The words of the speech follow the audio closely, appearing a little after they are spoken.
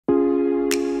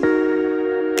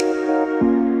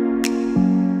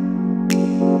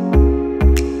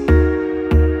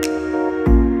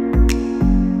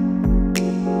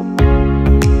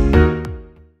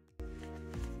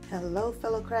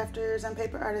crafters and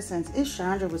paper artisans, it's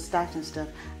Chandra with Stocks and Stuff.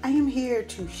 I am here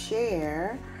to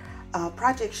share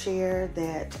project share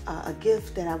that a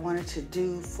gift that I wanted to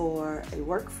do for a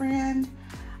work friend,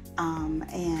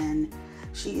 and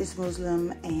she is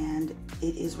Muslim and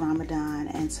it is Ramadan,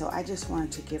 and so I just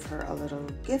wanted to give her a little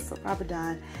gift for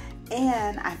Ramadan.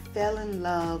 And I fell in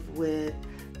love with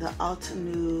the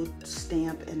Altenude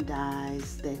stamp and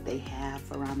dies that they have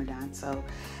for Ramadan, so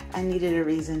I needed a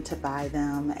reason to buy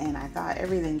them, and I thought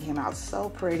everything came out so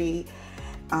pretty.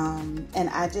 And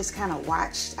I just kind of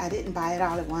watched. I didn't buy it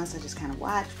all at once. I just kind of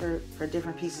watched for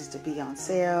different pieces to be on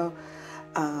sale,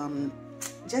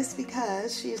 just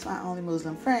because she is my only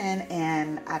Muslim friend,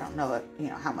 and I don't know,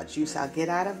 how much use I'll get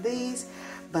out of these,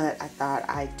 but I thought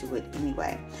I'd do it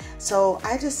anyway. So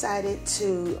I decided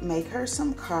to make her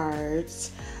some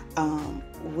cards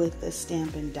with the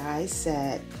stamp and die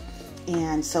set.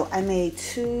 And so I made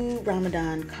 2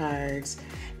 Ramadan cards,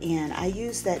 and I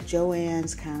used that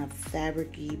Joann's kind of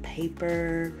fabric-y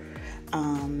paper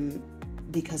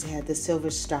because it had the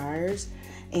silver stars,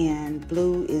 and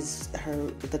blue is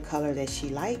the color that she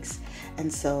likes.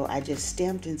 And so I just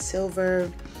stamped in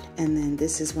silver, and then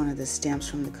this is one of the stamps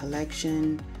from the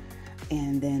collection,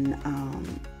 and then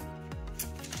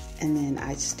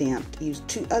I used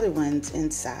 2 other ones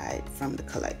inside from the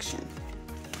collection.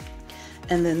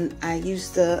 And then I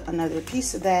used another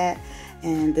piece of that,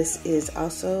 and this is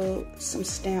also some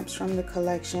stamps from the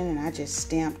collection, and I just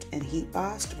stamped and heat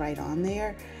bossed right on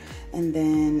there. And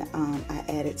then I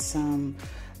added some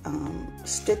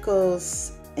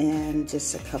stickles and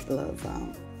just a couple of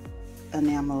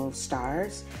enamel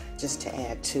stars just to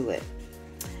add to it.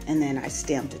 And then I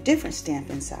stamped a different stamp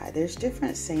inside. There's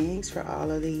different sayings for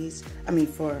all of these.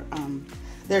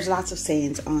 There's lots of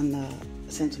sayings on the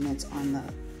sentiments on the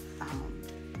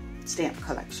stamp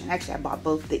collection. Actually, I bought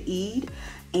both the Eid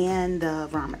and the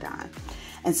Ramadan.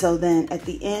 And so then at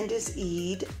the end is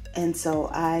Eid, and so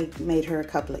I made her a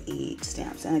couple of Eid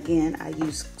stamps. And again, I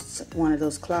used one of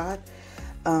those cloth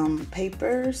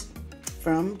papers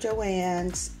from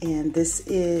Joann's, and this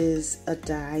is a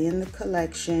die in the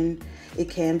collection. It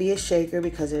can be a shaker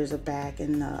because there's a back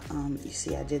in the, you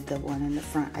see I did the one in the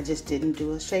front. I just didn't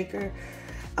do a shaker.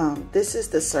 This is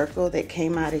the circle that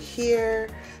came out of here,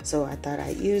 so I thought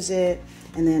I'd use it.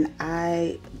 And then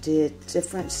I did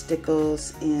different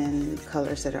stickles in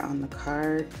colors that are on the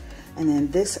card. And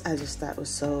then this I just thought was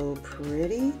so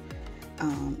pretty.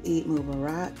 Eid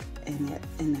Mubarak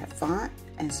in that font,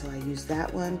 and so I used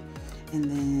that one. And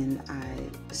then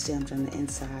I stamped on the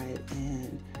inside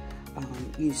and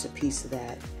used a piece of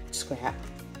that scrap.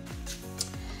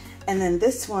 And then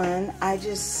this one, I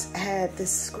just had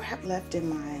this scrap left in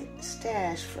my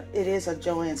stash. It is a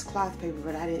Joann's cloth paper,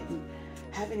 but I didn't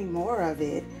have any more of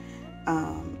it.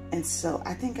 And so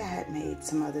I think I had made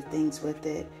some other things with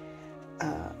it,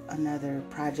 another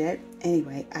project.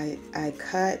 Anyway, I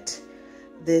cut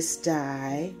this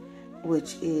die,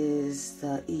 which is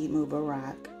the Eid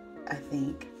Mubarak, I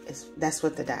think. That's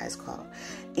what the die is called.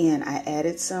 And I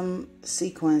added some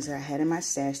sequins that I had in my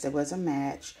stash that was a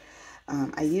match.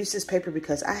 I used this paper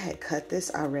because I had cut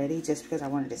this already just because I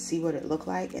wanted to see what it looked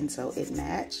like, and so it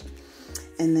matched.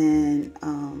 And then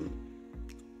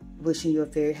wishing you a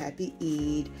very happy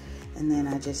Eid. And then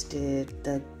I just did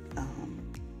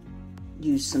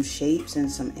used some shapes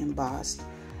and some embossed.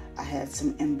 I had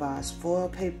some embossed foil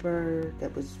paper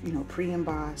that was,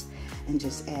 pre-embossed, and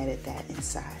just added that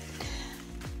inside.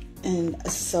 And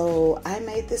so I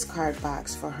made this card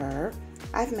box for her.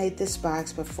 I've made this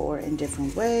box before in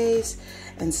different ways,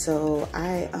 and so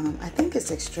I think it's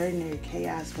Extraordinary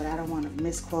Chaos, but I don't want to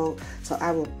misquote, so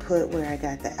I will put where I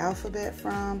got the alphabet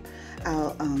from.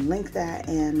 I'll link that,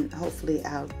 and hopefully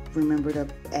I'll remember to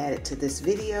add it to this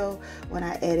video when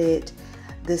I edit.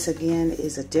 This again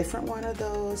is a different one of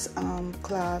those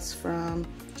cloths from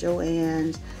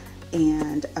Joann's,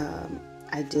 and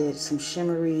I did some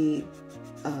shimmery,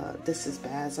 this is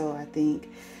basil, I think,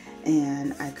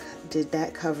 and I did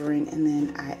that covering. And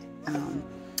then I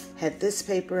had this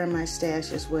paper in my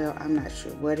stash as well. I'm not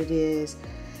sure what it is,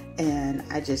 and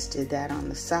I just did that on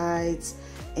the sides,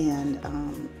 and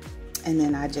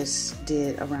then I just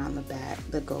did around the back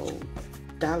the gold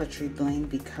Dollar Tree bling,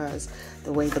 because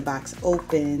the way the box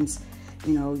opens,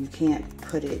 you can't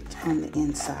put it on the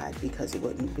inside because it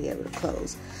wouldn't be able to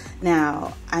close.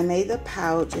 Now, I made the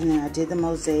pouch, and then I did the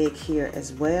mosaic here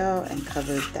as well and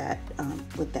covered that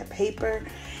with that paper.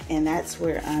 And that's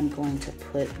where I'm going to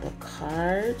put the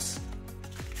cards.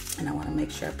 And I want to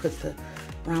make sure I put the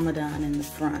Ramadan in the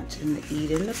front and the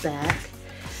Eid in the back.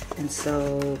 And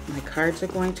so my cards are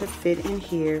going to fit in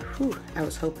here. Whew, I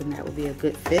was hoping that would be a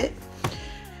good fit.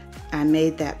 I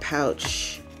made that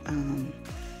pouch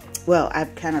well,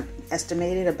 I've kind of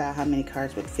estimated about how many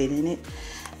cards would fit in it.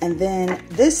 And then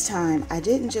this time I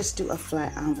didn't just do a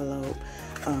flat envelope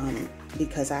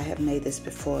because I have made this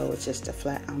before with just a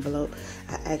flat envelope.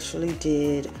 I actually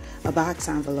did a box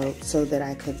envelope so that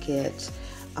I could get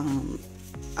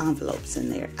envelopes in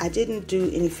there. I didn't do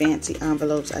any fancy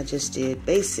envelopes. I just did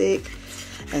basic.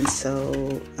 And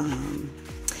so,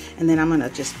 and then I'm going to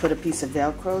just put a piece of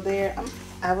Velcro there.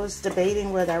 I was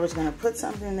debating whether I was going to put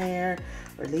something there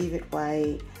or leave it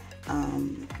white.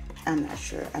 I'm not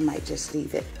sure. I might just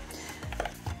leave it.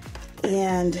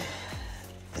 And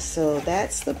so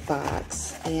that's the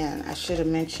box. And I should have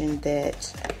mentioned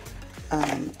that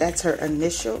that's her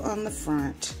initial on the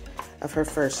front of her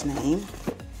first name.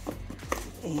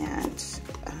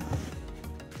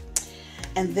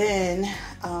 And then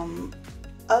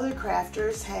other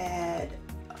crafters had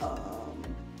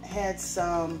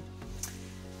some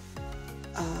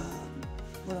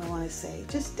what do I want to say,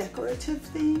 just decorative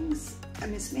things.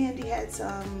 Miss Mandy had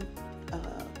some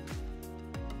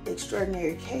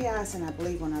Extraordinary Chaos, and I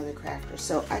believe one other crafter.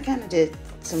 So I kind of did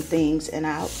some things, and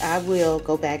I will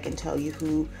go back and tell you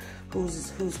whose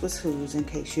was whose in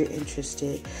case you're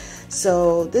interested.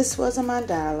 So this was a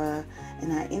mandala,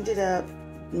 and I ended up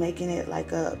making it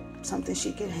like something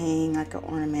she could hang, like an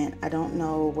ornament. I don't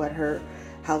know what her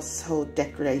household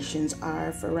decorations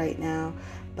are for right now,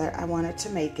 but I wanted to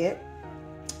make it.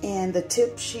 And the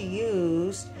tip she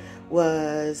used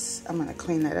was, I'm gonna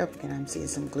clean that up again, I'm seeing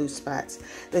some glue spots.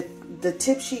 The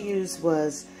tip she used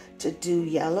was to do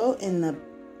yellow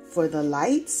for the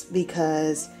lights,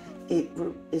 because it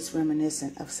is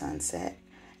reminiscent of sunset,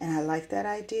 and I like that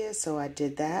idea, so I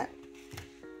did that.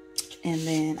 And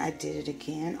then I did it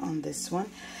again on this one,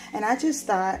 and I just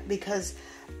thought, because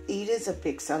Eid is a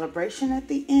big celebration at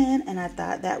the end, and I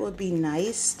thought that would be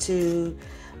nice to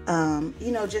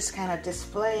you know, just kind of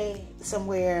display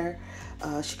somewhere.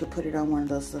 She could put it on one of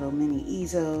those little mini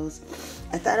easels.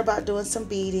 I thought about doing some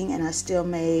beading, and I still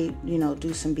may, you know,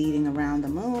 do some beading around the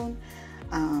moon.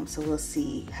 So we'll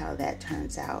see how that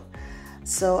turns out.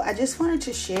 So I just wanted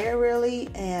to share really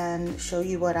and show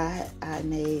you what I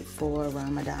made for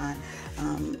Ramadan.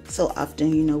 So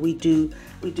often, you know, we do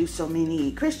so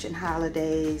many Christian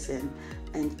holidays and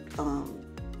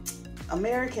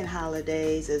American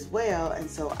holidays as well, and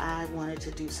so I wanted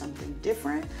to do something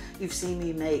different. You've seen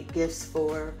me make gifts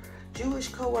for Jewish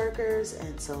co-workers,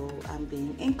 and so I'm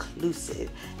being inclusive,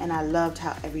 and I loved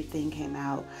how everything came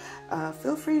out.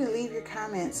 Feel free to leave your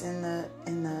comments in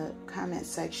the comment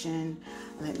section.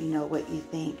 Let me know what you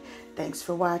think. Thanks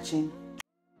for watching.